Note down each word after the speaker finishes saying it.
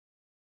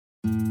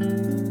Hi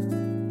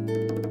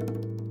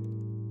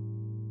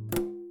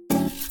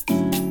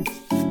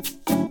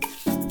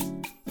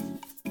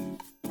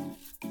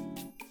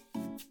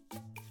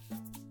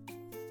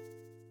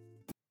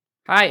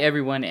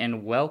everyone,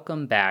 and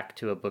welcome back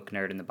to A Book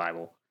Nerd in the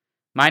Bible.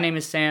 My name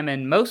is Sam,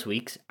 and most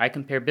weeks I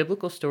compare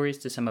biblical stories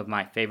to some of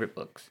my favorite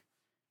books.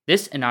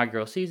 This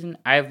inaugural season,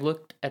 I have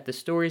looked at the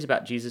stories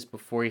about Jesus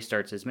before he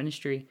starts his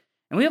ministry,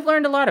 and we have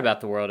learned a lot about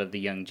the world of the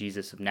young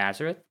Jesus of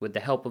Nazareth with the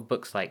help of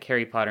books like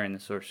Harry Potter and the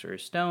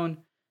Sorcerer's Stone,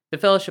 The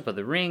Fellowship of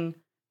the Ring,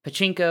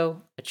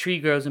 Pachinko, A Tree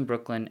Grows in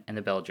Brooklyn, and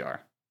The Bell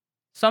Jar.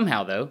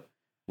 Somehow, though,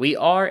 we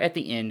are at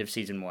the end of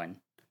season 1.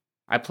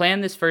 I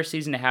planned this first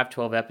season to have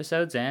 12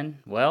 episodes, and,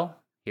 well,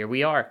 here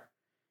we are.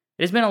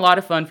 It has been a lot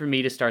of fun for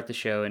me to start the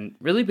show and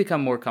really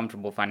become more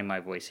comfortable finding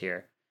my voice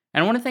here.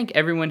 And I want to thank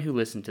everyone who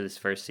listened to this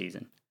first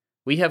season.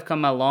 We have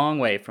come a long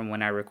way from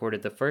when I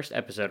recorded the first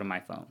episode on my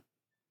phone.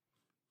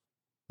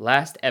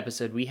 Last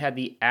episode, we had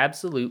the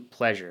absolute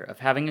pleasure of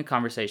having a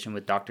conversation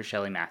with Dr.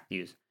 Shelley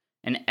Matthews,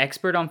 an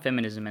expert on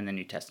feminism in the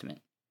New Testament.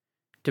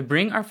 To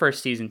bring our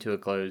first season to a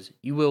close,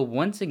 you will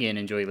once again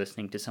enjoy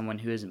listening to someone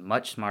who is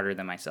much smarter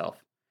than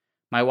myself.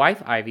 My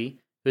wife,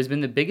 Ivy, who has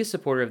been the biggest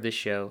supporter of this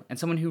show and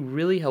someone who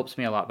really helps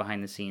me a lot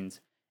behind the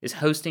scenes, is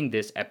hosting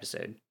this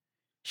episode.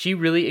 She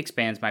really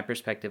expands my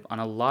perspective on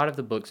a lot of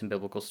the books and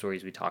biblical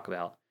stories we talk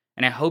about,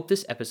 and I hope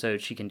this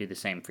episode she can do the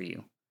same for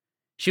you.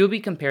 She will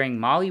be comparing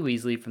Molly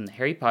Weasley from the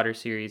Harry Potter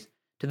series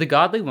to the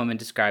godly woman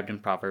described in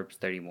Proverbs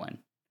 31.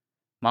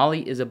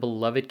 Molly is a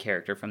beloved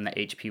character from the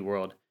HP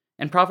world,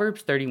 and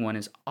Proverbs 31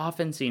 is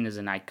often seen as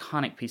an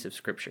iconic piece of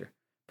scripture,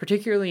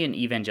 particularly in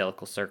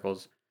evangelical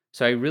circles,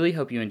 so I really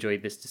hope you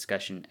enjoyed this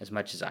discussion as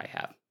much as I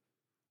have.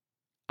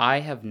 I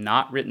have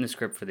not written the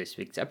script for this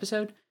week's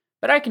episode,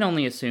 but I can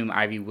only assume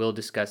Ivy will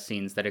discuss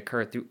scenes that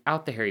occur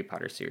throughout the Harry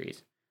Potter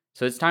series,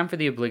 so it's time for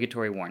the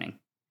obligatory warning.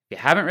 If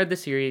you haven't read the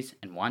series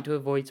and want to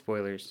avoid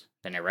spoilers,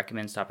 then I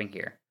recommend stopping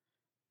here.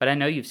 But I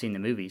know you've seen the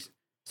movies,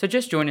 so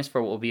just join us for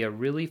what will be a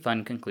really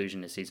fun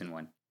conclusion to Season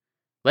 1.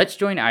 Let's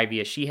join Ivy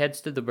as she heads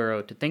to the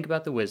burrow to think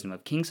about the wisdom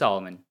of King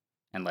Solomon,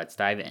 and let's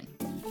dive in.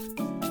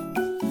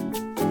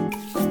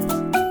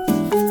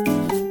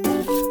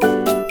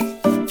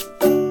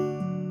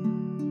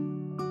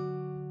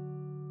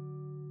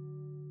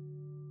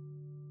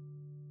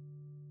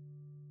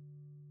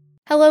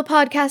 Hello,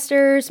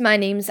 podcasters. My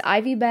name's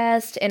Ivy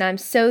Best, and I'm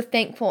so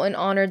thankful and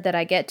honored that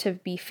I get to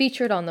be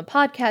featured on the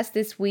podcast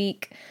this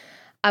week.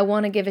 I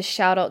want to give a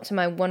shout out to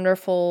my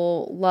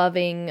wonderful,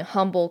 loving,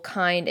 humble,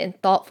 kind, and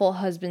thoughtful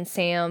husband,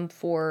 Sam,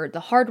 for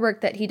the hard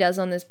work that he does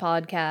on this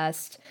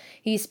podcast.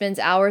 He spends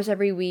hours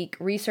every week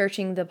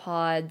researching the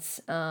pods,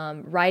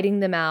 writing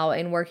them out,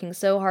 and working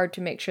so hard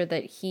to make sure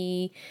that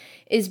he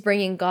is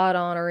bringing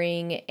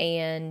God-honoring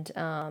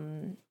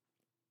and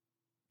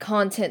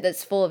content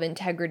that's full of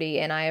integrity,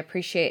 and I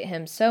appreciate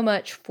him so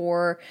much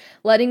for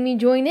letting me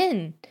join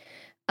in.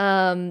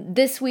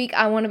 This week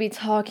I want to be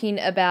talking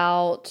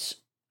about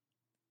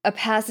a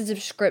passage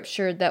of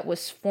scripture that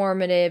was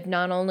formative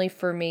not only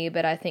for me,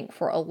 but I think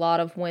for a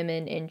lot of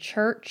women in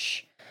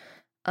church.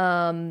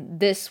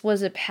 This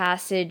was a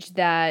passage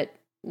that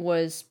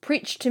was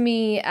preached to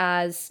me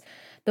as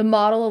the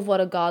model of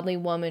what a godly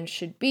woman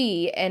should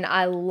be, and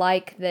I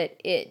like that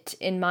it,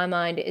 in my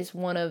mind, is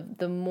one of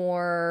the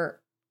more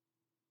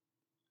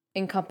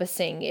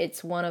encompassing.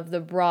 It's one of the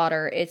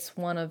broader, it's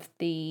one of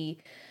the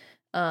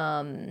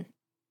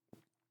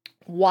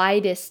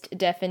widest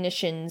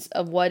definitions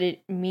of what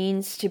it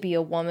means to be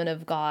a woman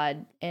of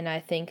God. And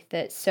I think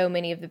that so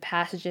many of the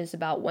passages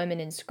about women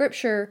in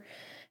scripture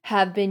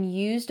have been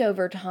used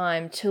over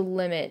time to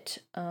limit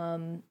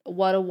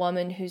what a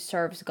woman who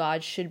serves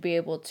God should be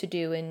able to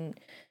do and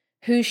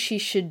who she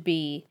should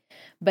be.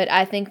 But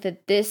I think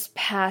that this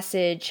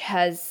passage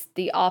has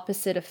the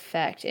opposite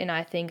effect, and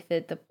I think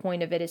that the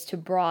point of it is to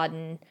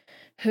broaden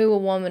who a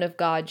woman of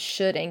God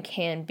should and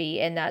can be,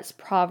 and that's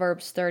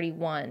Proverbs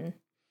 31.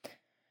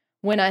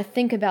 When I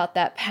think about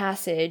that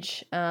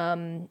passage,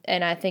 and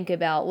I think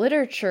about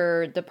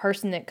literature, the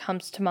person that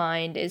comes to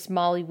mind is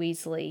Molly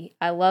Weasley.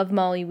 I love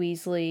Molly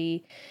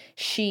Weasley.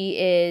 She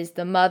is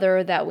the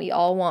mother that we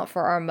all want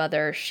for our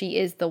mother. She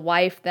is the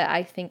wife that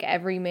I think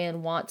every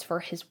man wants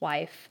for his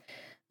wife.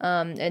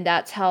 And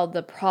that's how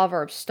the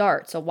proverb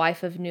starts, a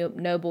wife of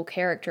noble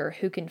character,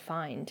 who can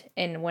find?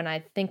 And when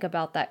I think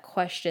about that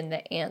question,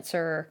 the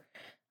answer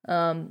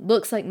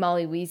looks like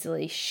Molly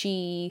Weasley.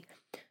 She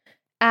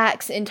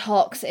acts and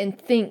talks and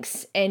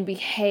thinks and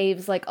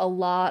behaves like a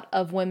lot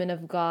of women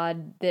of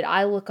God that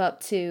I look up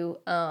to,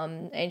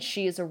 and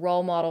she is a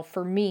role model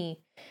for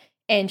me.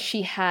 And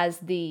she has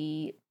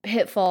the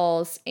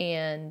pitfalls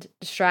and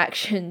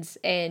distractions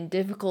and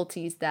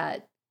difficulties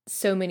that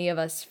so many of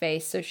us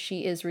face. So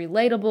she is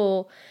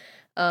relatable,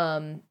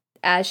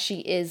 as she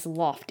is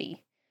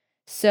lofty.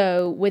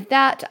 So with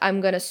that,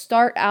 I'm going to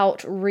start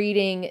out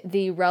reading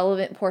the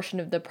relevant portion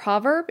of the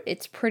proverb.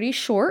 It's pretty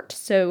short,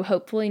 so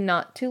hopefully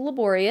not too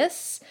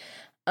laborious.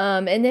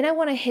 And then I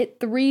want to hit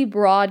 3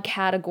 broad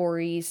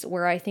categories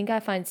where I think I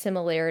find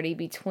similarity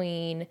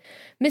between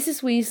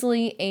Mrs.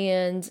 Weasley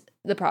and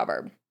the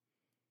proverb.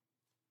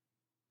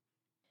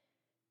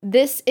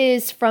 This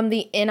is from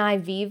the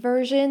NIV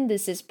version.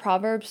 This is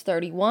Proverbs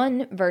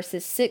 31,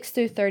 verses 6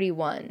 through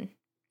 31.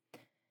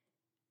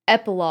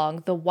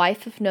 Epilogue, the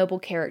wife of noble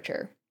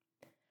character.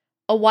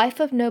 A wife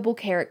of noble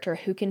character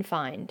who can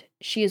find?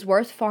 She is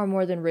worth far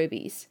more than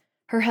rubies.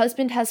 Her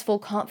husband has full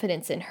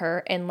confidence in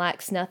her and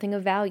lacks nothing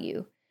of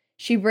value.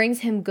 She brings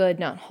him good,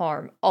 not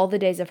harm, all the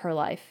days of her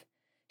life.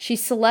 She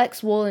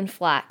selects wool and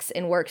flax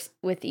and works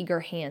with eager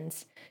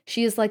hands.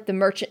 She is like the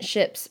merchant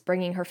ships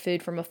bringing her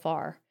food from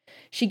afar.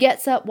 She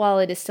gets up while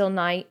it is still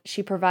night.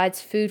 She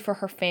provides food for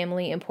her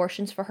family and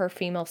portions for her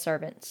female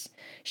servants.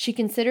 She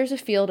considers a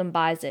field and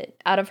buys it.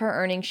 Out of her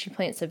earnings, she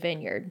plants a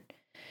vineyard.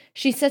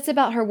 She sets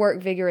about her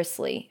work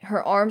vigorously.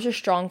 Her arms are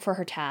strong for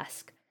her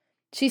task.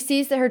 She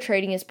sees that her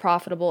trading is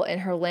profitable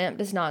and her lamp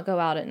does not go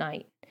out at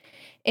night.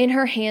 In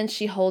her hands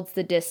she holds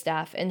the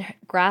distaff and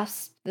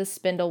grasps the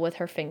spindle with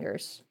her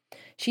fingers.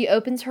 She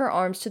opens her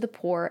arms to the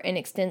poor and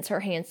extends her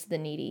hands to the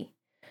needy.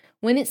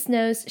 When it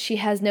snows, she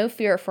has no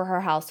fear for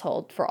her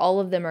household, for all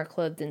of them are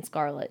clothed in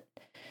scarlet.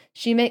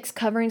 She makes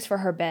coverings for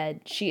her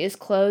bed. She is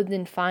clothed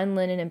in fine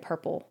linen and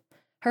purple.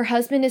 Her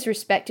husband is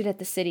respected at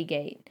the city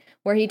gate,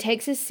 where he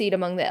takes his seat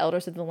among the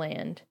elders of the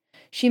land.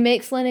 She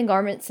makes linen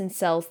garments and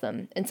sells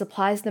them, and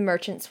supplies the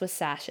merchants with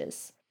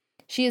sashes.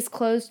 She is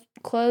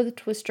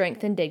clothed with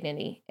strength and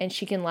dignity, and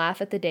she can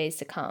laugh at the days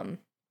to come.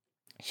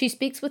 She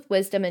speaks with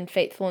wisdom and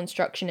faithful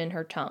instruction in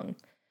her tongue.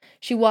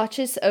 She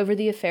watches over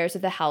the affairs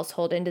of the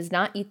household and does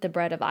not eat the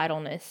bread of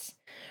idleness.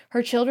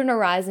 Her children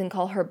arise and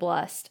call her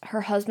blessed,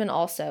 her husband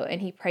also,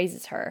 and he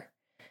praises her.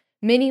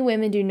 Many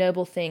women do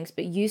noble things,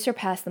 but you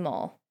surpass them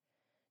all.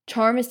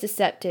 Charm is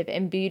deceptive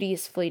and beauty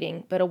is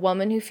fleeting, but a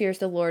woman who fears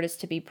the Lord is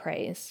to be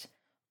praised.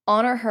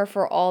 Honor her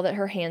for all that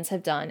her hands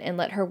have done, and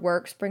let her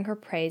works bring her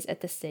praise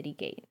at the city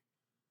gate.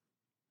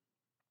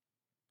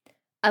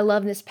 I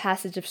love this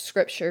passage of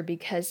scripture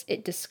because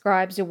it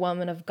describes a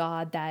woman of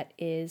God that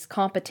is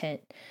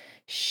competent.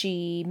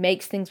 She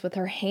makes things with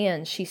her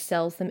hands. She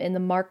sells them in the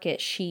market.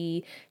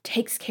 She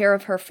takes care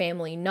of her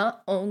family,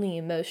 not only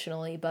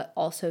emotionally, but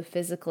also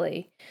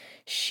physically.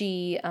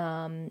 She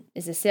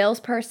is a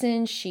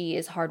salesperson. She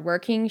is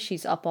hardworking.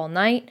 She's up all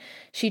night.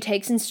 She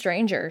takes in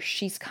strangers.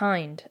 She's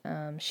kind.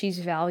 She's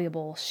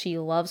valuable. She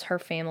loves her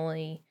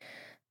family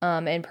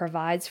and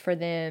provides for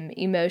them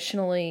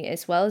emotionally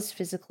as well as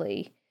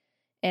physically.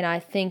 And I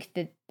think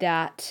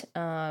that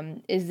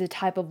is the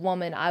type of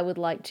woman I would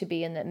like to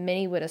be and that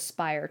many would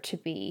aspire to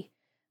be.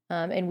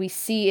 And we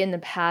see in the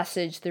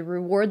passage the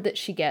reward that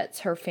she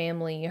gets. Her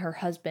family, her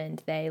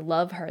husband, they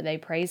love her, they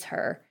praise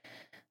her.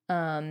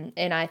 And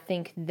I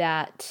think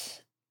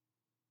that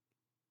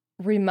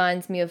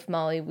reminds me of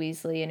Molly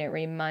Weasley, and it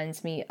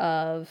reminds me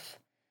of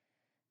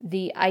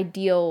the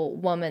ideal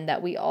woman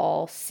that we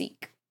all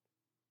seek.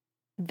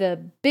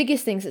 The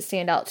biggest things that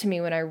stand out to me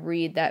when I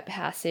read that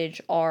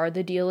passage are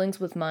the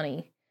dealings with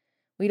money.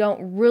 We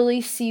don't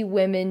really see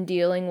women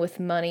dealing with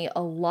money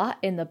a lot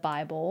in the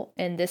Bible,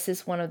 and this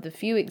is one of the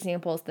few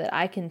examples that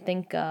I can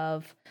think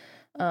of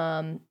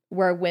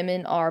where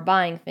women are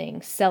buying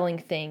things, selling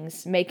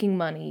things, making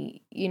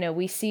money. You know,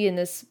 we see in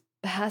this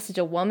passage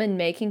a woman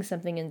making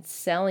something and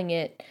selling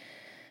it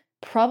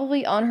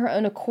probably on her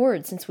own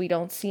accord, since we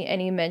don't see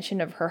any mention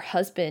of her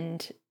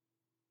husband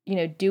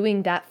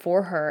doing that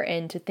for her.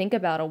 And to think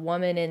about a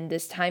woman in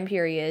this time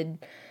period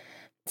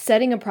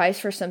setting a price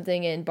for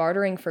something and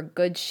bartering for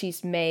goods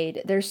she's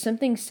made, there's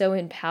something so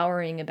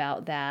empowering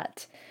about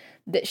that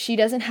she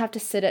doesn't have to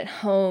sit at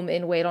home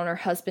and wait on her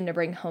husband to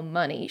bring home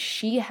money.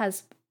 She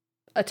has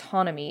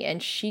autonomy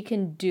and she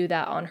can do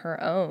that on her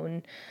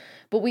own.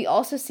 But we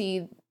also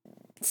see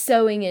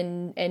sewing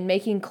and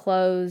making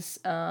clothes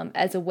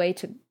as a way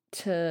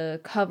to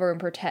cover and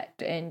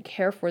protect and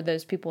care for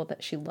those people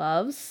that she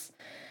loves.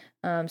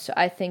 So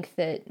I think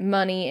that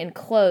money and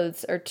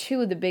clothes are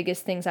two of the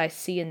biggest things I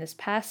see in this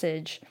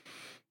passage.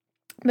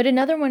 But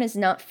another one is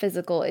not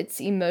physical,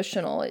 it's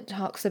emotional. It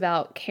talks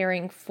about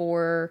caring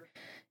for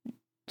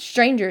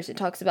strangers. It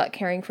talks about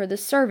caring for the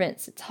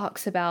servants. It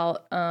talks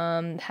about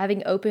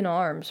having open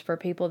arms for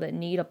people that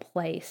need a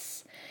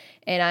place.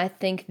 And I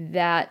think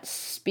that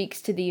speaks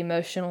to the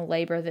emotional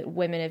labor that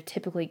women have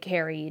typically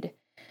carried.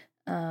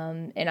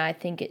 And I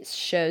think it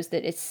shows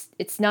that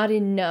it's not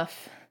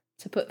enough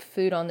to put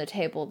food on the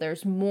table.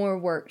 There's more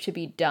work to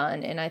be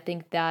done, and I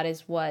think that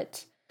is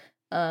what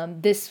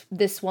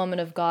this woman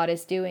of God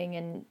is doing.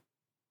 And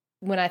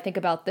when I think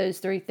about those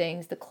three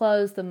things, the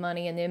clothes, the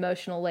money, and the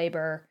emotional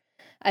labor,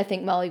 I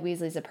think Molly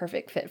Weasley is a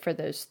perfect fit for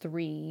those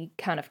three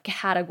kind of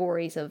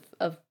categories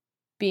of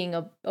being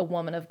a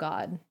woman of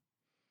God.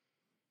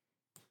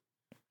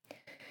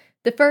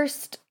 The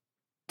first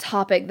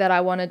topic that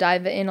I want to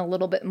dive in a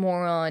little bit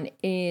more on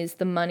is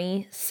the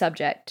money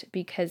subject,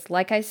 because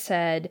like I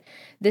said,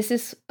 this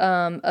is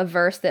a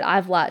verse that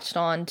I've latched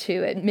on to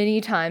it many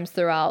times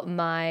throughout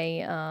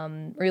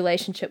my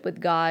relationship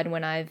with God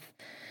when I've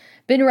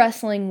been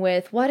wrestling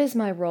with, what is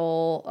my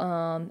role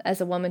as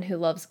a woman who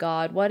loves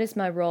God? What is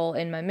my role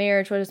in my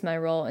marriage? What is my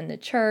role in the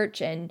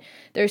church? And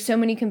there's so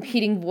many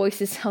competing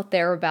voices out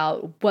there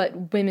about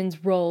what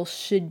women's role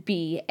should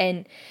be.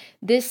 And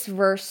this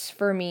verse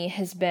for me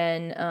has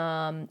been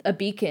a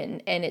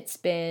beacon, and it's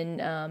been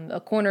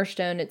a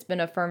cornerstone. It's been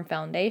a firm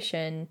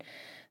foundation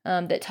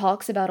that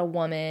talks about a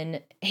woman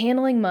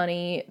handling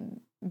money,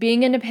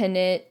 being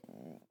independent,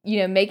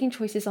 making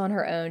choices on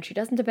her own. She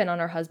doesn't depend on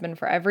her husband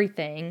for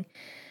everything.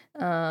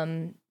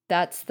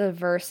 That's the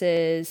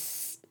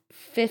verses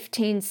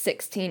 15,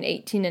 16,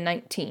 18, and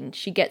 19.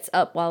 She gets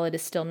up while it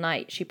is still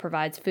night. She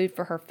provides food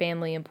for her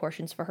family and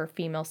portions for her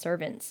female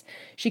servants.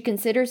 She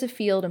considers a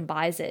field and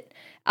buys it.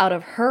 Out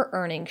of her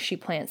earnings, she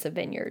plants a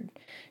vineyard.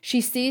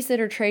 She sees that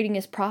her trading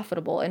is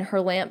profitable, and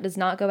her lamp does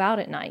not go out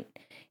at night.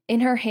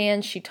 In her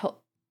hands, she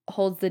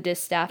holds the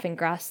distaff and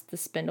grasps the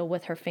spindle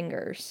with her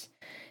fingers.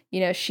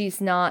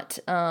 She's not...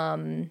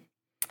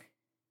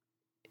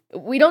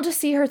 we don't just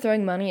see her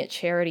throwing money at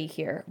charity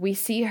here. We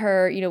see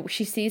her,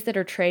 she sees that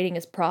her trading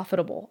is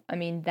profitable. I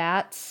mean,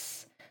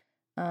 that's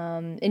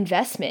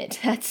investment.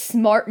 That's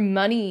smart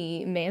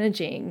money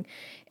managing.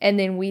 And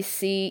then we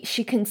see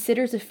she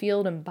considers a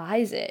field and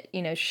buys it.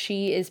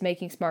 She is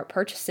making smart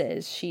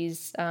purchases.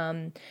 She's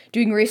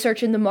doing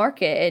research in the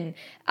market, and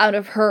out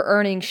of her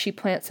earnings, she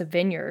plants a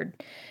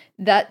vineyard.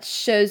 That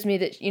shows me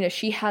that,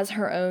 she has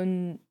her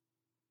own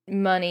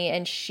money,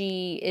 and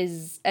she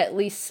is at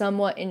least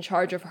somewhat in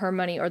charge of her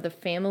money or the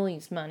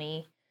family's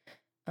money.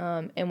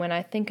 And when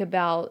I think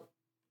about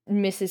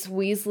Mrs.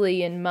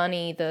 Weasley and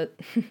money,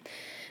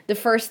 the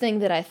first thing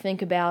that I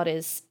think about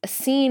is a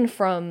scene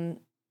from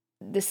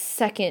the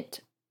second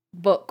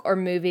book or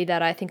movie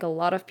that I think a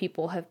lot of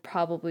people have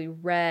probably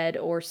read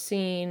or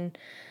seen,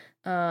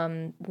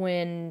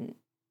 when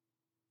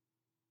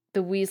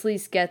the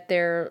Weasleys get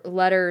their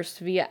letters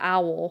via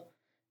owl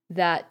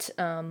that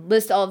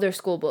list all of their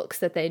school books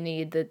that they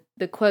need.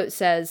 The quote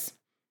says,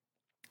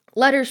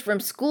 "Letters from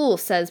school,"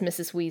 says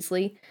Mrs.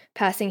 Weasley,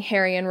 passing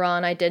Harry and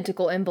Ron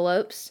identical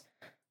envelopes.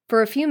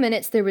 For a few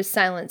minutes there was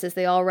silence as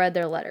they all read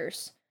their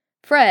letters.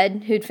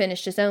 Fred, who'd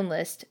finished his own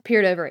list,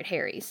 peered over at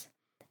Harry's.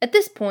 At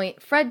this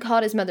point, Fred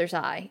caught his mother's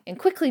eye and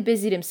quickly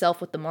busied himself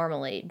with the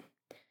marmalade.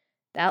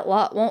 "That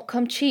lot won't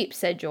come cheap,"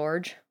 said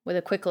George, with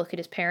a quick look at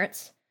his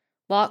parents.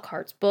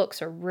 "Lockhart's books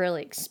are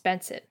really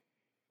expensive."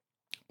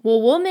 "Well,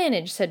 we'll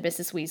manage," said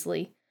Mrs.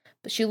 Weasley,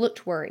 but she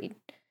looked worried.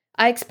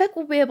 "I expect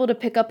we'll be able to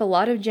pick up a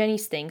lot of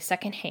Jenny's things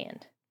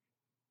second-hand."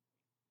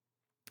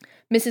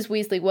 Mrs.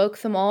 Weasley woke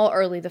them all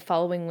early the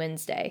following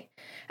Wednesday.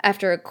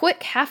 After a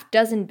quick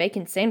half-dozen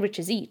bacon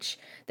sandwiches each,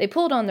 they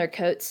pulled on their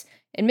coats,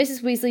 and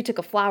Mrs. Weasley took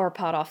a flower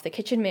pot off the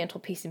kitchen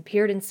mantelpiece and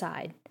peered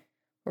inside.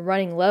 "We're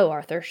running low,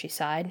 Arthur," she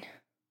sighed.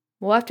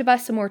 "We'll have to buy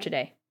some more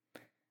today."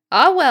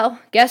 "Ah, well,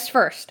 guess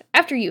first.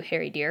 After you,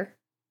 Harry dear."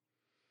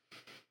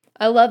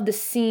 I love the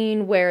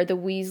scene where the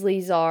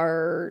Weasleys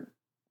are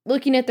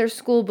looking at their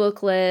school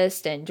book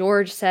list, and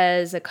George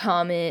says a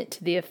comment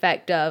to the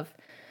effect of,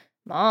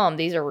 "Mom,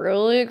 these are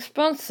really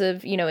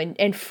expensive,"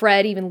 and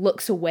Fred even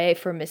looks away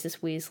from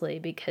Mrs.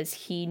 Weasley because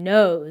he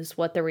knows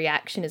what the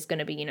reaction is going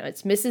to be.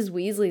 It's Mrs.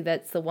 Weasley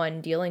that's the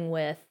one dealing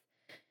with,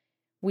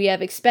 we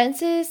have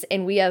expenses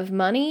and we have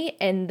money,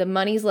 and the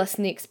money's less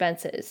than the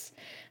expenses.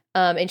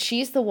 And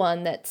she's the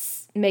one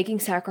that's making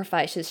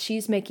sacrifices.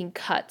 She's making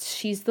cuts.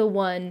 She's the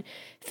one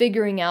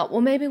figuring out, well,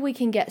 maybe we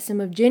can get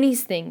some of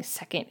Jenny's things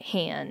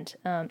secondhand.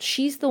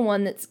 She's the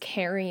one that's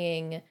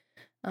carrying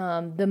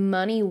the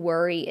money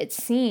worry, it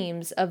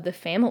seems, of the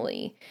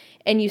family.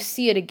 And you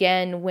see it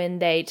again when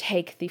they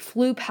take the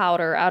flu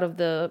powder out of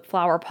the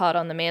flower pot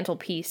on the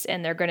mantelpiece,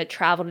 and they're going to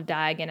travel to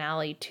Diagon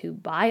Alley to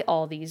buy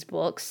all these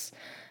books.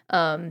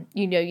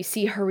 You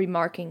see her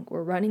remarking,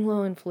 "We're running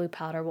low in flu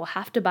powder. We'll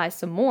have to buy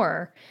some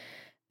more."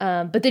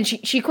 But then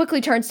she quickly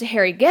turns to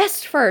Harry.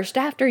 "Guess first,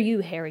 after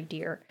you, Harry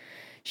dear."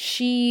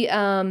 She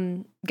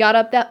got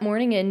up that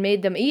morning and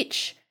made them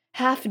each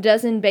half a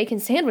dozen bacon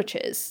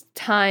sandwiches,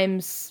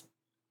 times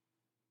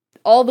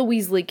all the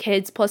Weasley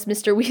kids plus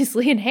Mr.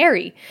 Weasley and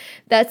Harry.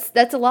 That's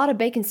a lot of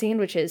bacon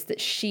sandwiches that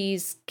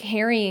she's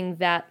carrying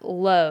that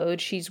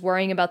load. She's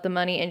worrying about the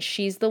money, and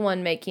she's the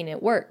one making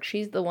it work.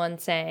 She's the one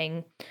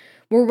saying,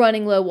 "We're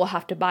running low, we'll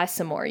have to buy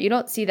some more." You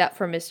don't see that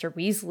from Mr.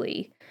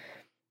 Weasley.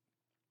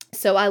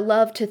 So I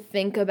love to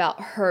think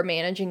about her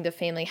managing the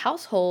family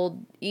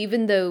household,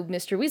 even though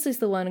Mr. Weasley's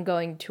the one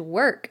going to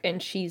work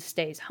and she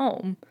stays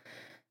home.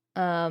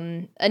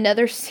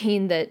 Another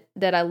scene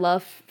that I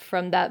love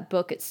from that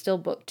book, it's still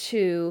book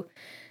 2,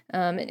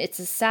 and it's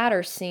a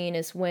sadder scene,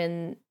 is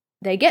when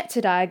they get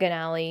to Diagon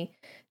Alley,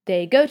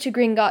 they go to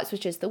Gringotts,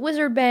 which is the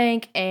wizard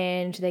bank,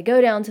 and they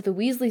go down to the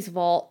Weasley's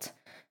vault.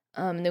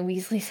 The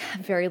Weasleys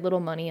have very little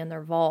money in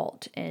their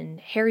vault, and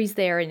Harry's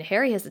there, and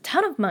Harry has a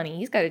ton of money.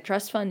 He's got a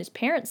trust fund his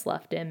parents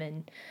left him,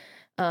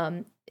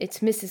 and it's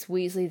Mrs.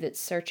 Weasley that's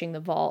searching the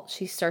vault.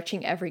 She's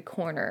searching every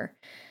corner,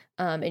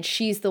 and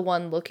she's the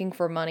one looking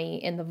for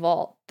money in the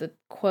vault. The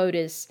quote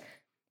is,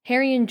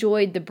 "Harry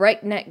enjoyed the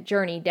breakneck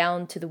journey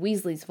down to the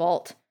Weasleys'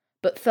 vault,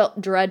 but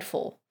felt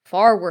dreadful,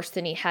 far worse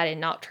than he had in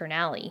Knockturn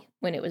Alley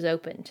when it was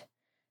opened.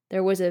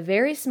 There was a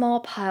very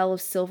small pile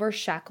of silver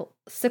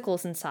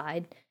sickles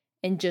inside,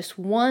 and just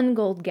one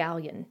gold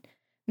galleon.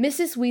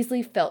 Mrs.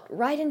 Weasley felt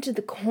right into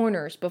the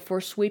corners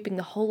before sweeping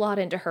the whole lot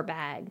into her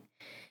bag.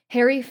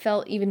 Harry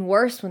felt even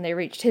worse when they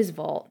reached his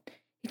vault.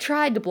 He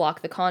tried to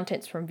block the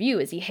contents from view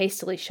as he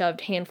hastily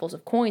shoved handfuls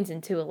of coins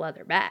into a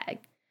leather bag.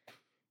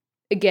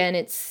 Again,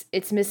 it's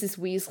Mrs.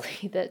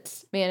 Weasley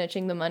that's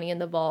managing the money in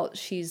the vault.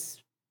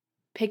 She's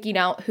picking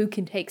out who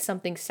can take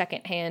something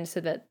secondhand so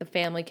that the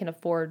family can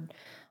afford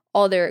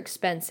all their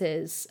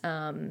expenses.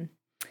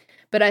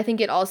 But I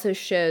think it also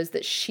shows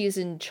that she's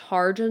in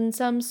charge in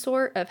some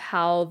sort of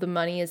how the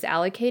money is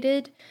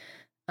allocated,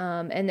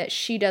 and that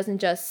she doesn't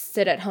just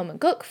sit at home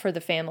and cook for the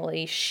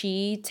family.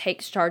 She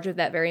takes charge of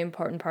that very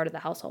important part of the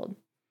household.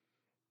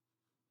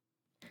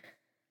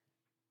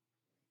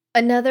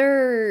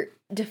 Another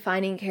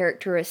defining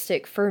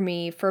characteristic for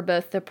me for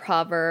both the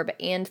Proverb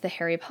and the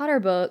Harry Potter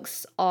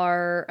books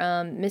are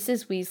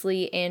Mrs.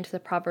 Weasley and the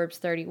Proverbs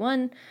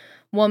 31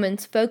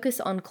 woman's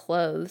focus on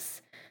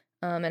clothes.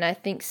 And I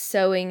think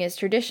sewing has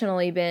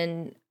traditionally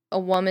been a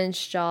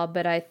woman's job,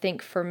 but I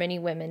think for many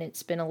women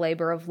it's been a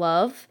labor of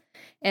love.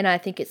 And I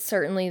think it's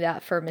certainly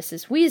that for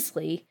Mrs.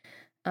 Weasley.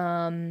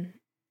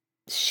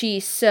 She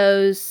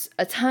sews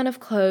a ton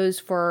of clothes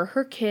for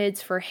her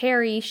kids, for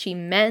Harry. She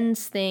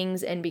mends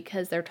things, and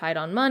because they're tight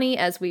on money,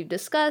 as we've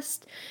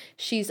discussed,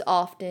 she's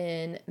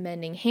often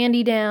mending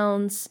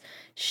hand-me-downs.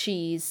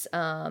 She's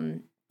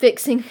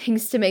fixing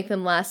things to make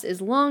them last as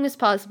long as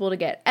possible to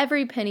get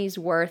every penny's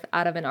worth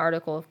out of an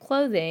article of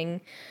clothing.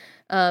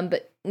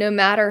 But no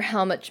matter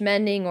how much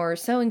mending or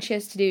sewing she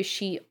has to do,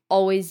 she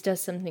always does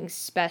something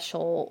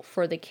special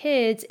for the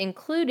kids,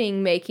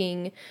 including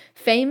making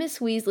famous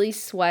Weasley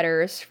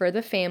sweaters for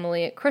the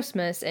family at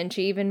Christmas, and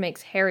she even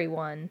makes Harry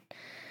one.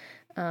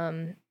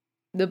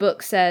 The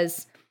book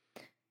says,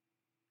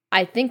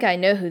 "I think I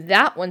know who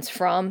that one's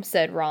from,"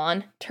 said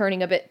Ron,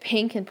 turning a bit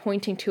pink and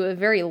pointing to a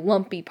very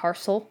lumpy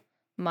parcel.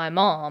 "My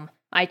mom.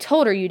 I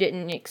told her you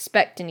didn't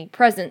expect any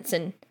presents,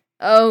 and..."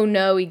 "Oh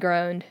no," he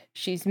groaned.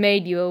 "She's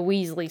made you a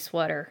Weasley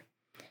sweater."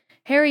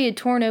 Harry had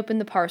torn open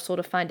the parcel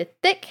to find a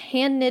thick,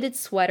 hand-knitted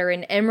sweater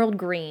in emerald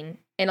green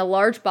and a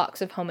large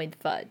box of homemade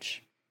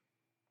fudge.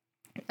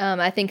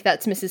 I think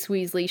that's Mrs.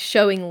 Weasley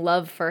showing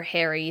love for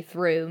Harry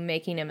through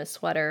making him a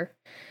sweater.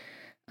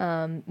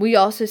 We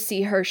also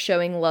see her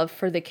showing love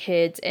for the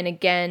kids and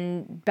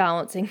again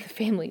balancing the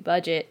family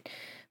budget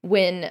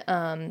when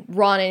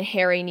Ron and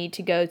Harry need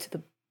to go to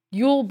the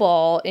Yule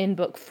Ball in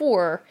Book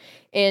 4,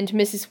 and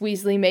Mrs.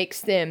 Weasley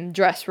makes them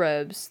dress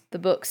robes. The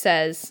book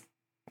says,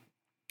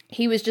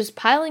 "He was just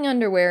piling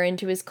underwear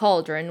into his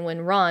cauldron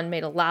when Ron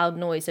made a loud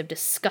noise of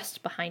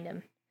disgust behind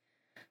him."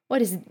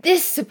 "What is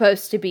this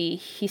supposed to be?"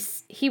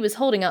 He was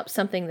holding up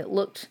something that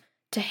looked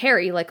to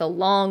Harry like a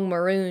long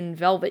maroon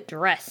velvet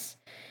dress.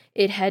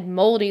 It had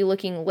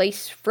moldy-looking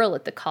lace frill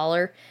at the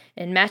collar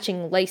and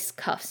matching lace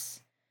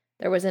cuffs.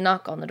 There was a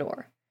knock on the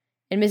door,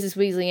 and Mrs.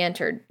 Weasley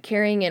entered,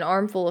 carrying an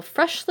armful of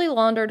freshly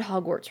laundered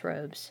Hogwarts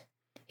robes.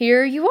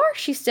 "Here you are,"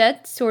 she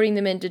said, sorting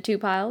them into 2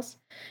 piles.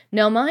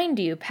 "Now mind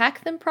you,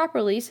 pack them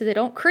properly so they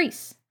don't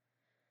crease."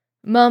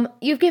 "Mum,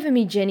 you've given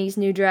me Jenny's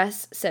new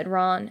dress," said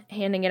Ron,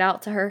 handing it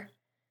out to her.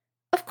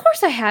 "Of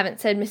course I haven't,"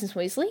 said Mrs.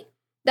 Weasley.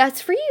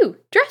 "That's for you,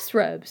 dress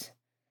robes."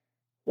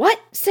 "What?"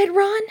 said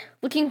Ron,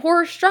 looking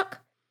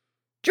horror-struck.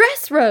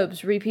 "Dress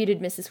robes," repeated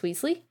Mrs.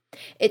 Weasley.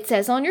 "It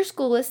says on your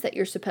school list that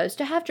you're supposed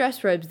to have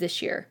dress robes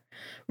this year.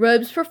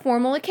 Robes for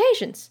formal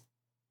occasions."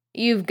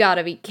 "You've got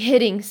to be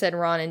kidding," said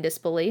Ron in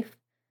disbelief.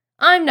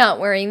 "I'm not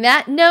wearing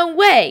that, no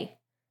way!"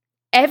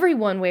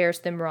 "Everyone wears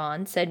them,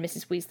 Ron," said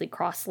Mrs. Weasley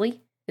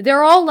crossly.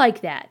 "They're all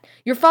like that.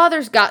 Your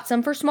father's got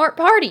some for smart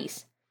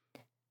parties."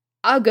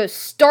 "I'll go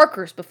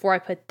starkers before I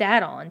put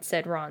that on,"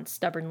 said Ron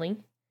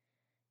stubbornly.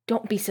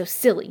 "Don't be so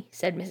silly,"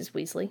 said Mrs.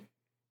 Weasley.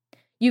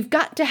 "You've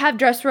got to have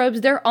dress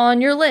robes. They're on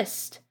your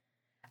list."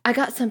 "I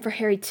got some for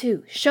Harry,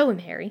 too. Show him,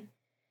 Harry."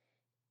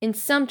 In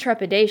some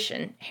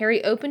trepidation,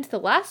 Harry opened the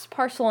last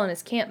parcel on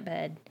his camp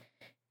bed.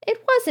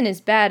 It wasn't as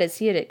bad as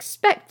he had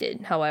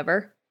expected,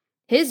 however.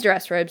 His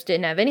dress robes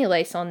didn't have any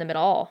lace on them at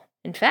all.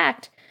 In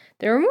fact,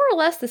 they were more or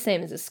less the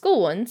same as his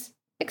school ones,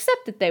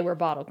 except that they were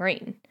bottle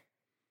green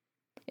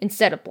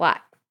instead of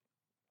black.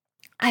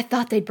 "I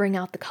thought they'd bring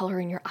out the color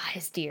in your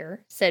eyes,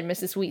 dear," said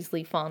Mrs.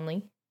 Weasley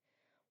fondly.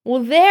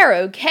 "Well, they're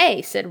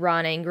okay," said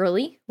Ron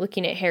angrily,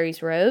 looking at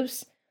Harry's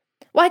robes.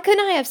 "Why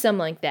couldn't I have some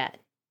like that?"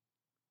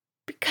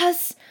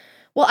 "Because,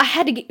 well, I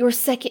had to get yours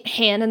second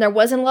hand, and there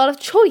wasn't a lot of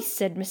choice,"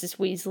 said Mrs.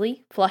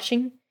 Weasley,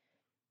 flushing.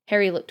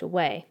 Harry looked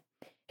away.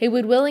 He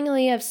would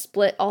willingly have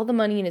split all the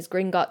money in his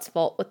Gringotts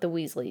vault with the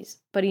Weasleys,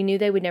 but he knew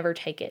they would never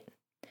take it.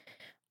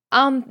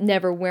 "I'm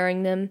never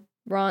wearing them,"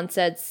 Ron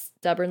said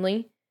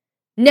stubbornly.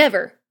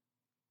 "Never!"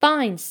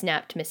 "Fine,"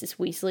 snapped Mrs.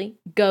 Weasley.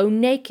 "Go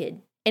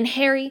naked. And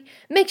Harry,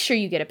 make sure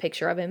you get a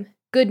picture of him.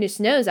 Goodness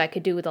knows I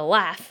could do with a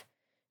laugh."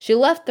 She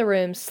left the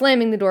room,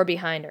 slamming the door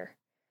behind her.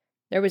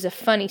 There was a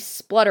funny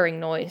spluttering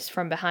noise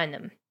from behind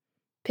them.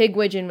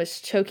 Pigwidgeon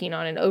was choking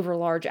on an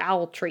overlarge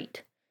owl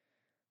treat.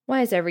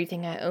 "Why is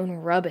everything I own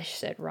rubbish?"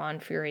 said Ron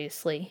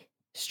furiously,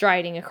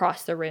 striding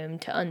across the room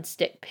to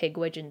unstick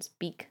Pigwidgeon's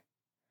beak.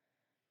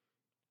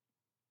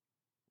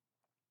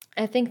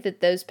 I think that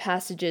those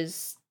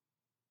passages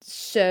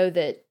show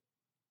that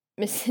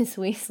Mrs.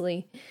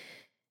 Weasley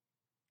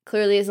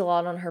clearly has a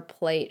lot on her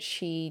plate.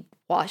 She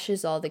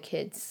washes all the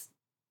kids'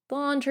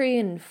 laundry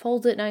and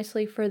folds it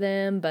nicely for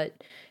them,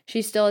 but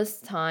she still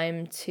has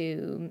time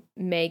to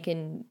make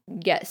and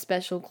get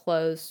special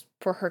clothes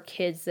for her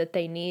kids that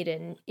they need,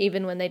 and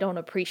even when they don't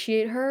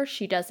appreciate her,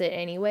 she does it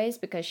anyways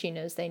because she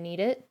knows they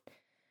need it.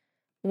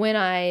 When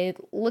I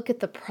look at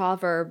the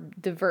proverb,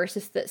 the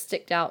verses that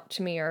stick out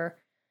to me are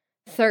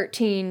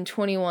 13,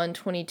 21,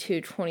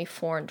 22,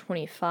 24, and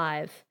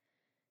 25.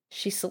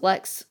 She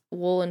selects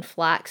wool and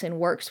flax and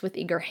works with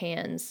eager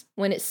hands.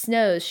 When it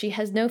snows, she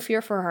has no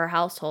fear for her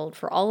household,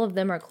 for all of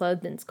them are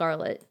clothed in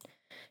scarlet.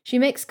 She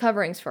makes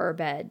coverings for her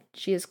bed.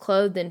 She is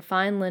clothed in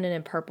fine linen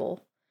and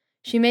purple.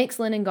 She makes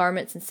linen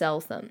garments and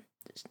sells them,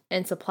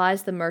 and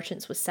supplies the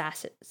merchants with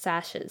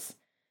sashes.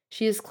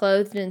 She is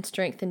clothed in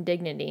strength and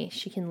dignity.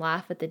 She can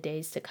laugh at the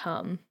days to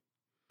come.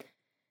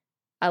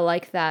 I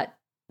like that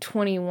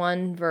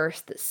 21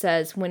 verse that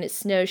says, when it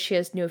snows, she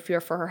has no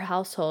fear for her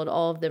household.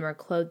 All of them are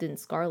clothed in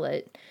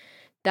scarlet.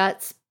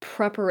 That's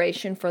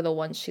preparation for the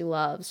one she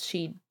loves.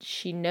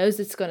 She knows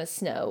it's going to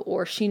snow,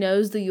 or she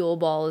knows the Yule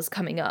Ball is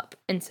coming up.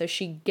 And so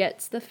she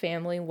gets the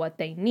family what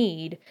they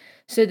need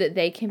so that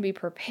they can be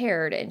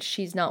prepared and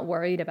she's not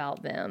worried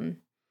about them.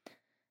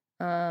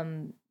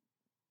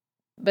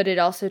 But it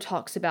also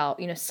talks about,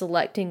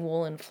 selecting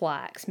wool and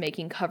flax,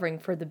 making covering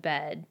for the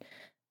bed,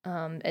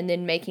 and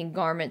then making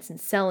garments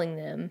and selling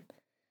them.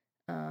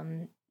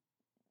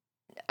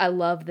 I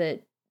love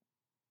that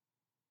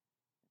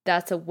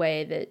that's a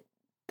way that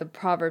the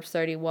Proverbs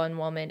 31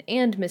 woman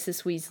and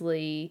Mrs.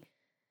 Weasley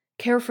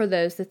care for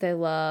those that they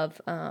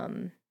love,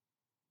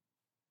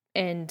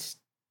 and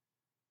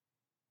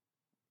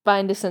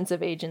find a sense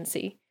of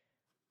agency.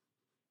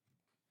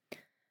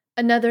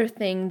 Another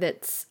thing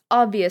that's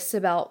obvious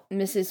about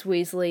Mrs.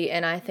 Weasley,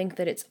 and I think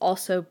that it's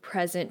also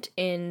present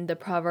in the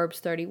Proverbs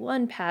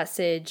 31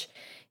 passage,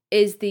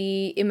 is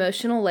the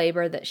emotional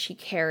labor that she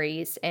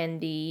carries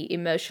and the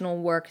emotional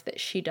work that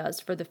she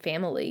does for the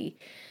family.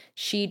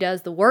 She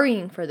does the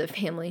worrying for the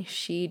family,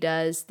 she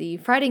does the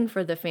fighting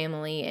for the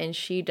family, and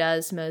she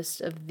does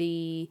most of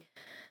the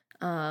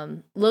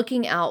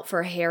looking out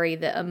for Harry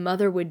that a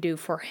mother would do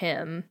for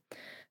him.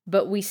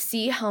 But we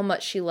see how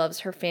much she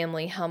loves her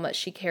family, how much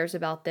she cares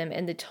about them,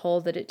 and the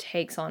toll that it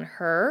takes on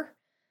her.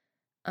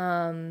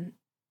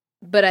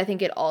 But I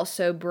think it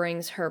also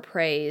brings her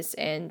praise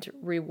and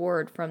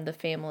reward from the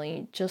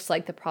family, just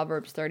like the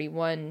Proverbs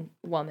 31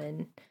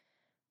 woman.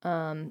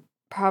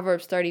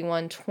 Proverbs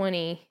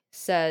 31:20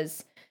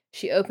 says,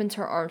 she opens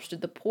her arms to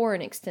the poor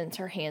and extends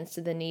her hands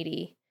to the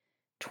needy.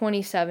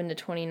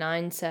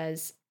 27-29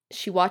 says,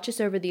 she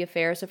watches over the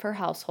affairs of her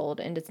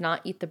household and does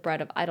not eat the bread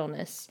of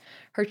idleness.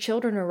 Her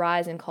children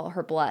arise and call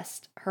her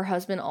blessed, her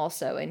husband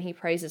also, and he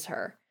praises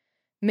her.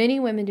 Many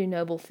women do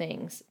noble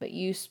things, but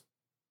you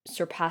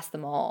surpass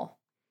them all.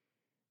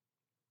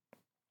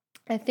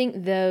 I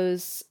think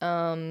those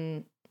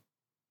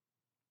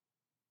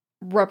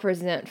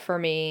represent for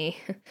me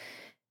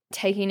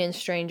taking in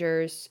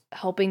strangers,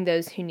 helping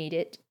those who need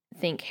it,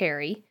 think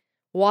Harry,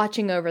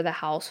 watching over the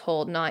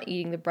household, not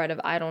eating the bread of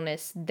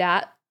idleness.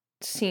 That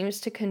seems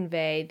to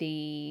convey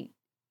the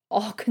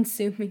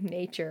all-consuming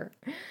nature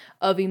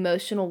of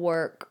emotional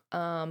work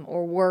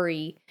or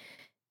worry.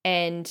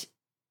 And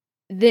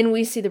then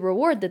we see the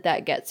reward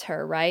that gets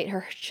her, right?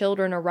 Her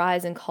children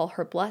arise and call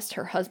her blessed,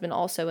 her husband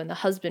also, and the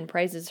husband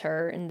praises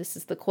her. And this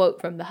is the quote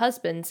from the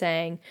husband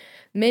saying,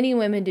 many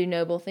women do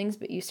noble things,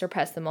 but you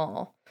surpass them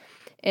all.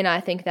 And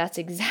I think that's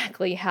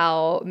exactly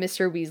how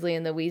Mr. Weasley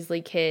and the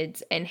Weasley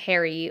kids and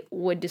Harry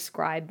would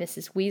describe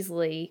Mrs.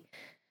 Weasley.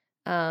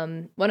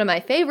 One of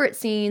my favorite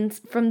scenes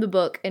from the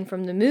book and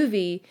from the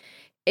movie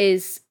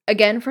is,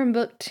 again, from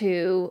book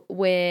 2,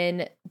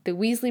 when the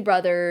Weasley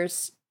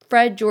brothers,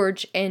 Fred,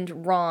 George,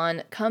 and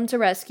Ron, come to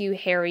rescue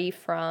Harry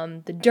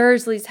from the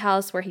Dursleys'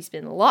 house where he's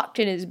been locked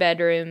in his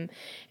bedroom,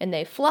 and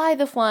they fly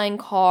the flying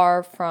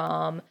car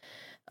from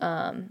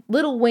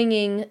Little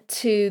Winging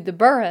to the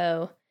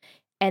Burrow,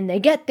 and they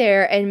get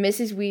there, and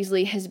Mrs.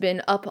 Weasley has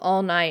been up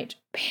all night,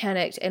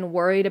 panicked and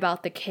worried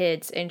about the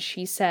kids, and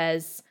she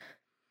says,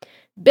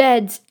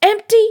 bed's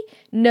empty,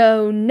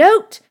 no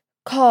note,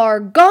 car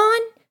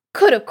gone,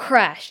 could have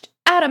crashed,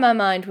 out of my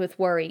mind with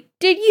worry.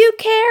 Did you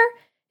care?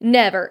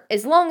 Never,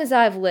 as long as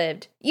I've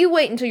lived. You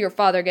wait until your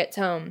father gets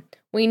home.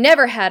 We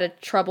never had a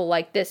trouble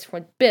like this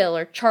with Bill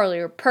or Charlie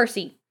or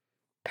Percy.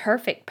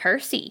 Perfect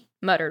Percy,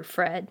 muttered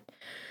Fred.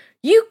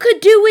 You could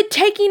do with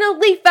taking a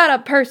leaf out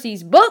of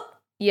Percy's book,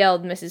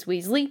 yelled Mrs.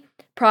 Weasley,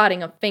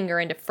 prodding a finger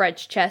into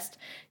Fred's chest.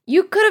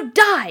 You could have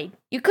died.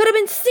 You could have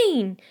been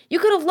seen. You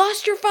could have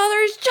lost your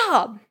father his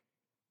job.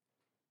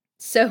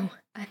 So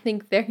I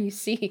think there you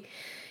see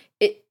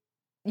it.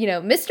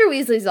 Mr.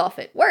 Weasley's off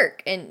at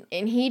work, and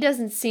he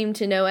doesn't seem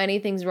to know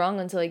anything's wrong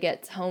until he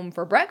gets home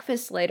for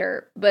breakfast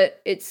later.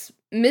 But it's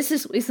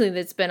Mrs. Weasley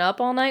that's been up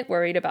all night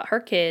worried about her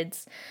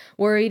kids,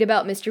 worried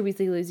about Mr.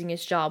 Weasley losing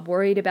his job,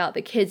 worried about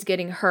the kids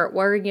getting hurt,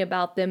 worrying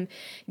about them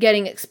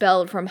getting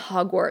expelled from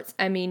Hogwarts.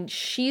 I mean,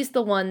 she's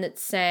the one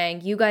that's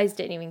saying, you guys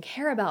didn't even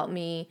care about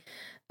me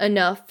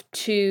enough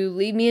to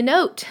leave me a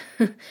note.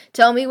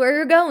 Tell me where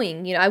you're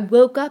going. I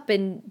woke up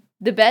and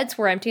the beds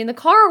were empty and the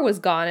car was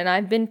gone and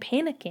I've been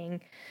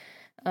panicking.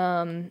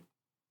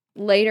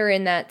 Later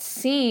in that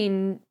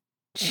scene,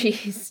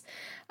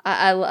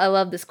 I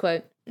love this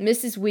quote.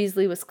 Mrs.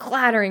 Weasley was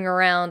clattering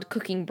around,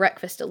 cooking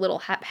breakfast a little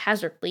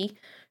haphazardly,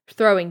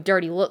 throwing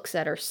dirty looks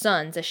at her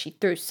sons as she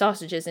threw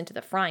sausages into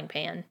the frying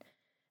pan.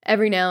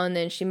 Every now and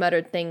then she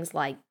muttered things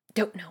like,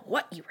 "Don't know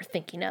what you were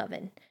thinking of,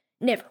 and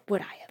never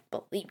would I have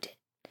believed it."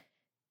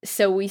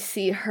 So we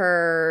see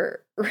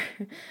her,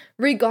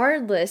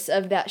 regardless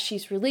of that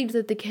she's relieved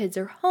that the kids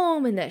are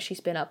home and that she's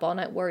been up all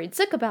night worried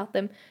sick about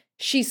them,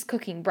 she's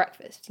cooking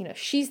breakfast.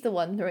 She's the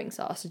one throwing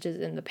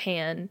sausages in the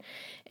pan.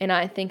 And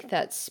I think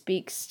that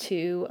speaks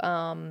to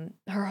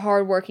her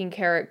hardworking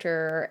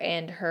character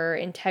and her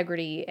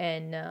integrity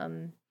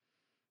and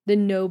the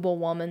noble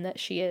woman that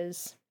she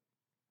is.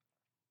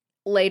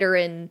 Later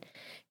in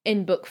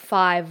book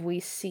 5, we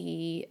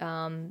see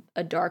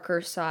a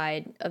darker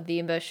side of the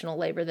emotional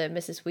labor that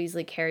Mrs.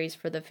 Weasley carries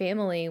for the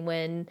family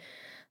when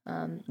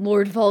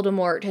Lord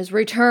Voldemort has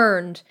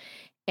returned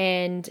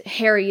and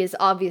Harry is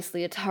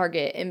obviously a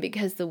target. And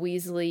because the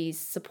Weasleys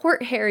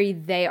support Harry,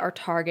 they are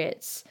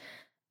targets.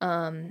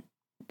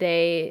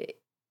 They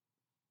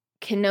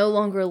can no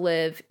longer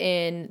live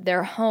in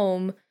their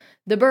home,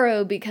 the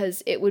Burrow,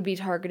 because it would be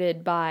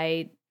targeted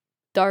by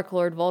Dark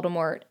Lord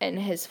Voldemort and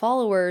his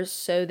followers,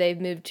 so they've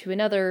moved to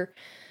another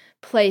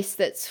place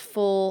that's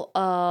full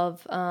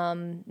of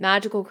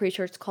magical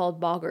creatures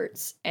called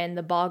boggarts, and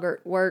the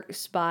boggart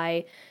works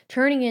by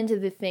turning into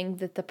the thing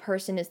that the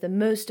person is the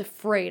most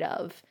afraid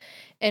of,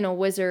 and a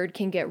wizard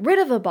can get rid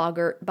of a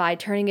boggart by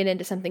turning it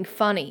into something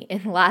funny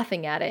and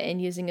laughing at it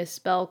and using a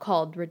spell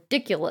called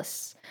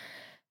Ridiculous.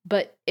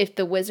 But if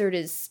the wizard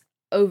is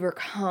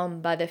overcome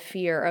by the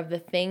fear of the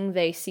thing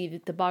they see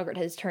that the boggart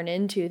has turned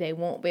into, they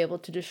won't be able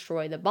to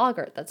destroy the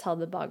boggart. That's how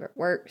the boggart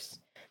works.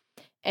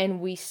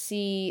 And we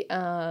see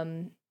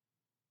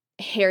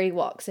Harry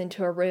walks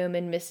into a room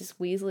and Mrs.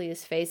 Weasley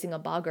is facing a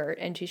boggart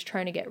and she's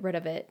trying to get rid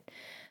of it.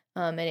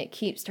 And it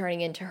keeps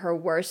turning into her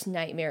worst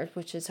nightmares,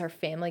 which is her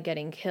family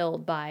getting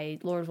killed by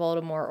Lord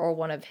Voldemort or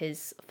one of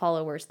his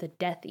followers, the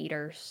Death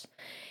Eaters.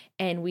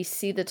 And we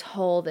see the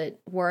toll that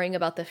worrying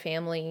about the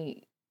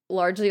family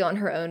largely on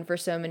her own for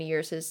so many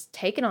years has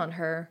taken on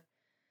her.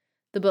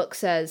 The book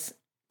says,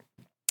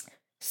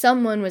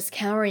 someone was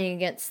cowering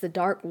against the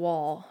dark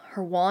wall,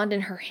 her wand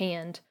in her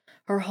hand,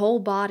 her whole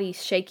body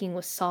shaking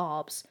with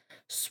sobs,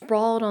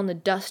 sprawled on the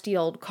dusty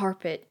old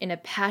carpet in a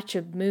patch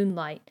of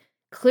moonlight,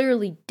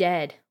 clearly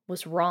dead,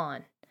 was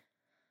Ron.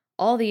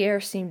 All the air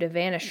seemed to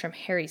vanish from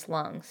Harry's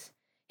lungs.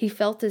 He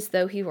felt as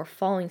though he were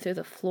falling through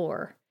the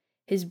floor.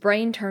 His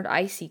brain turned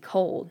icy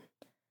cold.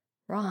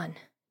 Ron,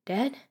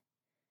 dead?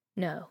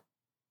 No,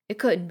 it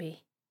couldn't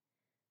be.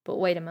 But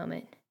wait a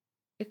moment.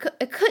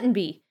 It couldn't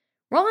be.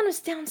 Ron was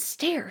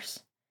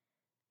downstairs.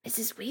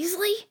 Mrs.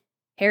 Weasley?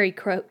 Harry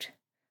croaked.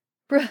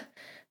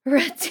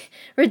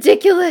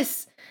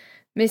 Ridiculous!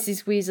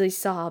 Mrs. Weasley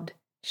sobbed,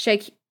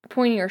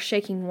 pointing her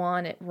shaking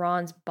wand at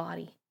Ron's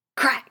body.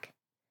 Crack!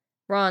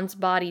 Ron's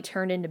body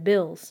turned into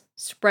Bill's,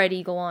 spread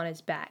eagle on his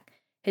back,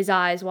 his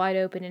eyes wide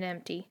open and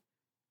empty.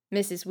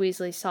 Mrs.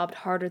 Weasley sobbed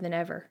harder than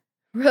ever.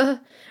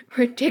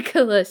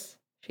 Ridiculous,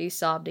 she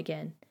sobbed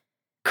again.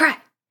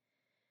 Crack!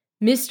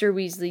 Mr.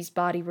 Weasley's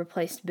body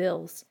replaced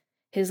Bill's,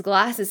 his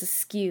glasses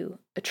askew,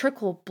 a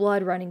trickle of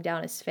blood running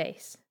down his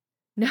face.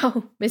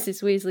 No,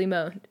 Mrs. Weasley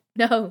moaned.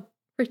 No,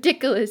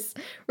 ridiculous,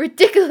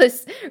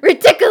 ridiculous,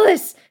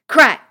 ridiculous!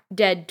 Crack,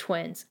 dead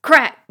twins.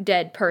 Crack,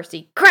 dead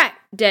Percy. Crack,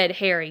 dead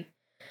Harry.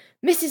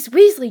 Mrs.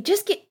 Weasley,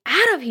 just get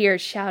out of here,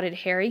 shouted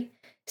Harry,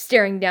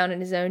 staring down at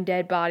his own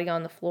dead body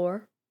on the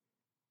floor.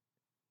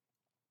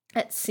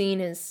 That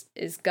scene is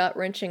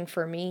gut-wrenching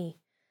for me.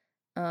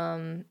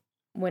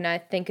 When I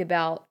think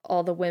about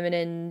all the women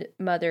and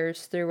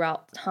mothers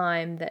throughout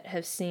time that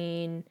have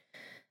seen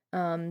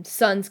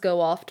sons go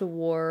off to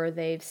war,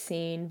 they've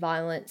seen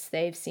violence,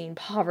 they've seen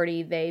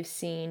poverty, they've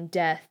seen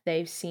death,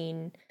 they've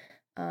seen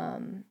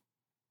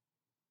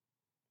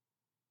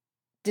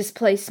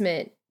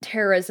displacement,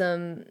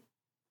 terrorism,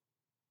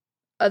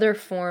 other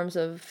forms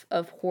of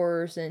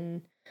horrors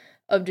and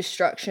of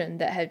destruction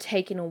that have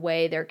taken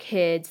away their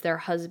kids, their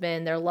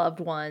husband, their loved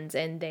ones,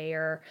 and they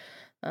are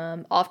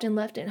often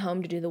left at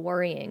home to do the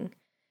worrying.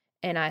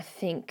 And I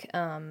think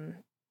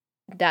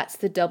that's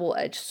the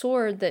double-edged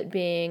sword, that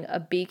being a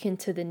beacon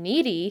to the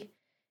needy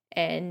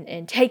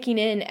and taking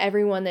in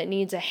everyone that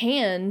needs a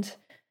hand,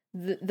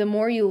 the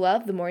more you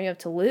love, the more you have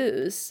to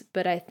lose.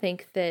 But I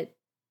think that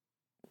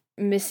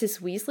Mrs.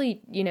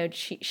 Weasley,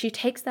 she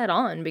takes that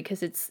on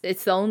because it's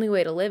the only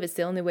way to live. It's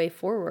the only way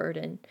forward.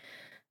 And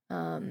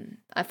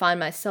I find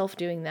myself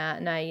doing that.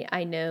 And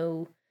I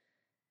know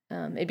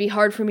it'd be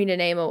hard for me to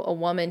name a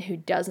woman who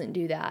doesn't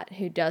do that,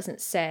 who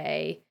doesn't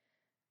say,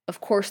 of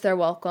course they're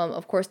welcome.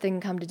 Of course they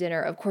can come to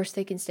dinner. Of course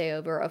they can stay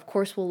over. Of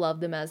course we'll love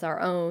them as our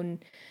own.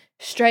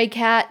 Stray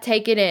cat,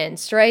 take it in.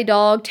 Stray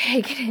dog,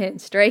 take it in.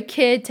 Stray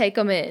kid, take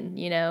them in,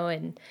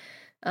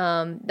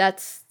 and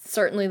that's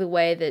certainly the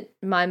way that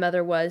my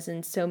mother was,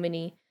 and so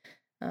many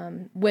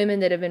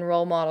women that have been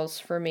role models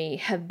for me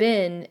have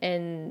been.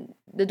 And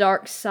the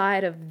dark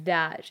side of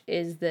that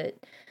is that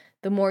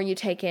the more you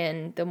take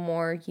in, the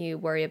more you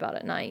worry about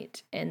at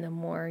night, and the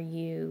more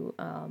you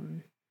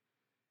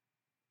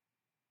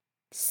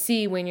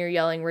see when you're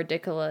yelling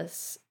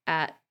ridiculous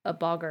at a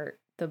boggart,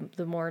 the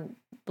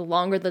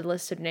longer the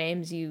list of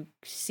names you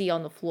see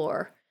on the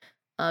floor.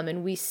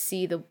 And we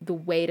see the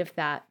weight of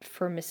that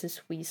for Mrs.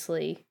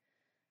 Weasley.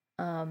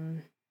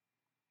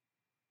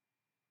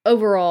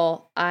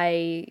 Overall,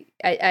 I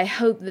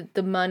hope that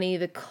the money,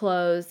 the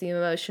clothes, the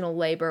emotional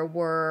labor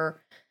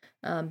were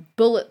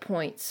bullet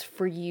points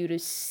for you to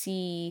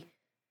see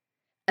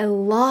a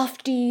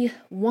lofty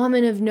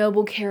woman of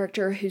noble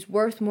character who's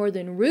worth more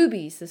than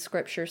rubies, the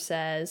scripture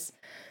says,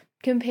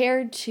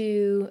 compared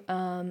to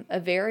a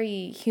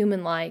very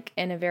human-like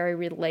and a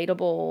very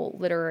relatable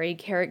literary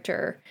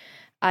character.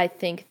 I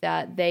think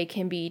that they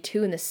can be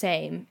two in the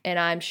same, and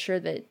I'm sure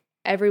that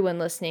everyone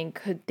listening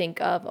could think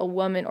of a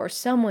woman or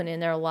someone in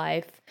their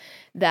life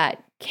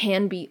that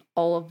can be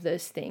all of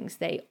those things.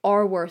 They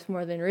are worth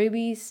more than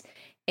rubies,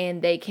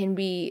 and they can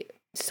be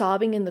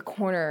sobbing in the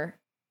corner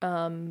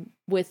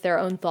with their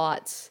own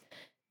thoughts.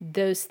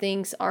 Those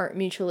things aren't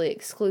mutually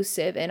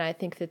exclusive, and I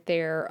think that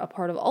they're a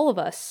part of all of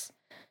us.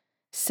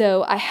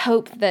 So I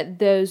hope that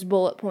those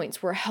bullet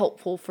points were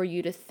helpful for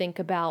you to think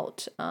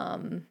about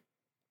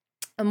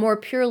a more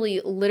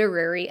purely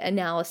literary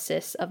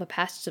analysis of a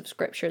passage of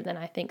scripture than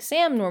I think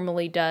Sam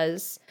normally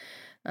does.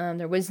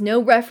 There was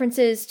no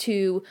references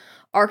to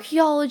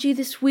archaeology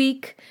this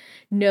week,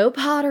 no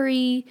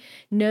pottery,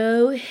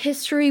 no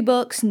history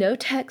books, no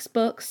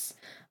textbooks,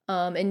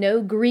 and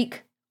no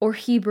Greek or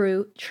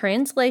Hebrew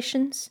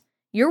translations.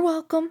 You're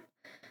welcome.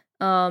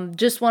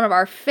 Just one of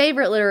our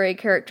favorite literary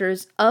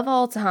characters of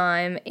all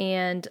time,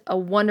 and a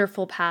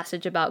wonderful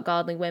passage about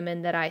godly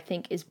women that I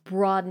think is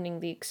broadening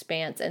the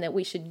expanse, and that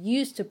we should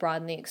use to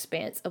broaden the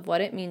expanse of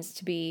what it means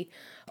to be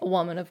a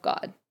woman of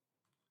God.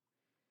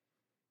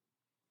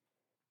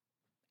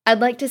 I'd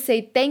like to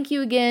say thank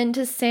you again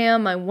to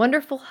Sam, my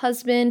wonderful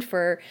husband,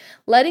 for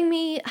letting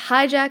me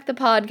hijack the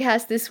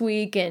podcast this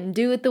week and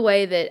do it the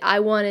way that I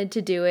wanted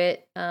to do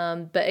it.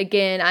 But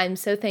again, I'm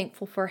so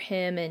thankful for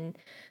him and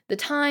the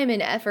time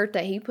and effort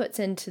that he puts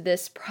into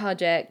this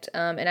project,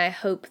 and I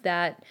hope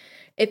that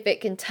if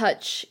it can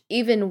touch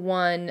even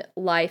one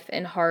life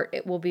and heart,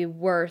 it will be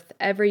worth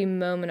every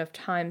moment of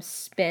time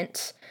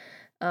spent.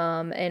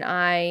 And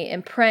I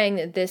am praying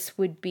that this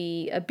would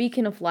be a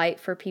beacon of light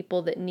for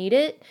people that need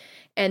it,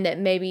 and that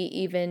maybe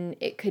even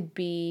it could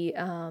be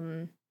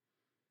a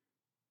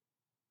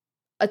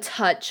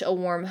touch, a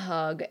warm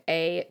hug,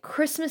 a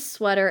Christmas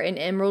sweater in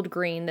emerald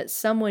green that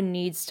someone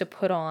needs to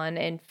put on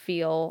and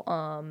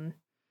feel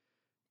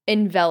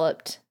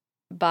enveloped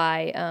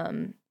by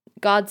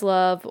God's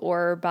love,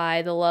 or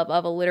by the love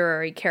of a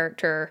literary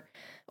character,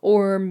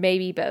 or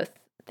maybe both.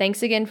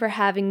 Thanks again for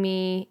having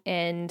me,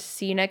 and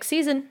see you next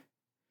season.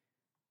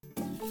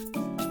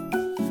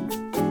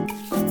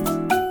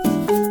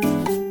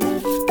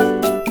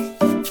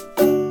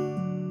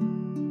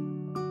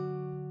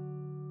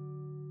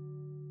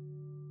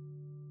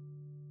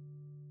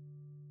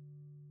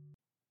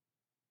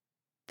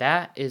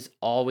 That is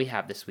all we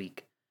have this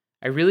week.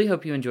 I really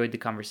hope you enjoyed the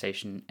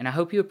conversation, and I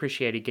hope you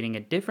appreciated getting a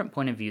different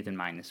point of view than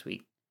mine this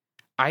week.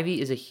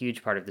 Ivy is a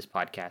huge part of this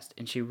podcast,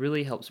 and she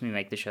really helps me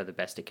make the show the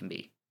best it can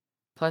be.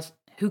 Plus,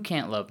 who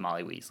can't love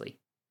Molly Weasley?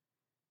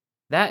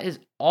 That is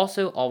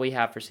also all we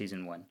have for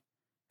Season 1.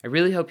 I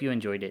really hope you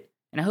enjoyed it,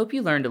 and I hope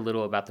you learned a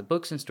little about the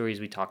books and stories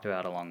we talked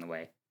about along the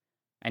way.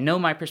 I know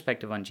my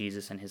perspective on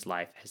Jesus and his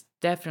life has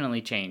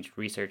definitely changed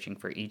researching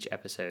for each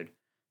episode,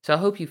 so I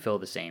hope you feel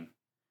the same.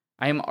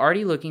 I am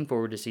already looking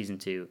forward to Season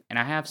 2, and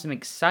I have some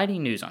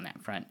exciting news on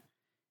that front.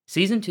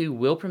 Season 2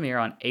 will premiere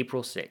on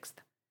April 6th.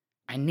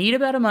 I need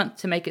about a month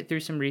to make it through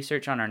some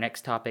research on our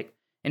next topic,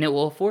 and it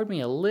will afford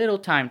me a little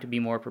time to be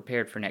more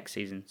prepared for next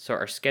season, so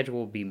our schedule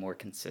will be more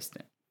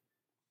consistent.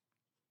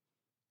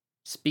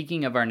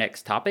 Speaking of our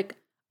next topic,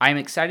 I am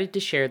excited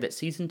to share that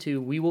Season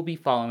 2 we will be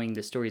following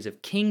the stories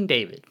of King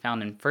David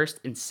found in 1st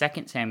and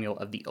 2nd Samuel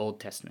of the Old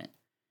Testament.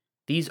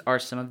 These are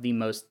some of the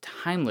most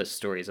timeless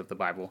stories of the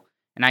Bible,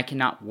 and I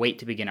cannot wait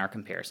to begin our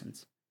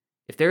comparisons.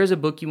 If there is a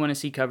book you want to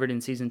see covered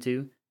in Season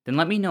 2, then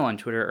let me know on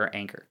Twitter or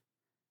Anchor.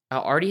 I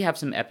already have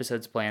some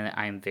episodes planned that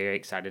I am very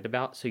excited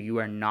about, so you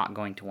are not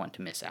going to want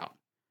to miss out.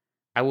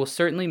 I will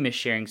certainly miss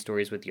sharing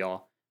stories with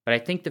y'all, but I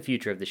think the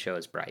future of the show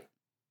is bright.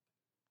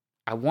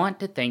 I want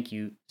to thank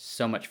you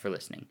so much for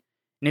listening.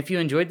 And if you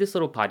enjoyed this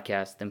little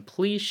podcast, then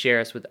please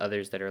share us with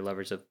others that are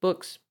lovers of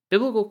books,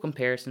 biblical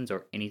comparisons,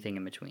 or anything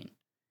in between.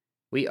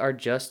 We are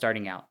just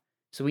starting out,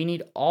 so we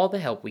need all the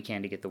help we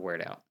can to get the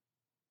word out.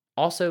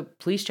 Also,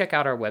 please check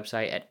out our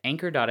website at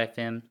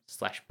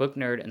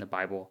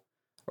anchor.fm/booknerdandthebible,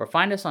 or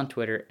find us on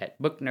Twitter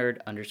at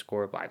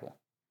booknerd_Bible.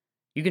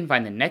 You can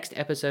find the next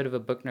episode of A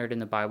Book Nerd in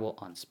the Bible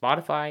on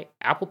Spotify,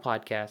 Apple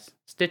Podcasts,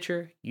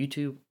 Stitcher,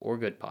 YouTube, or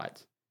Good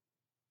Pods.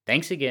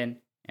 Thanks again,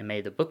 and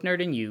may the book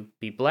nerd in you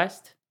be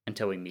blessed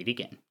until we meet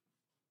again.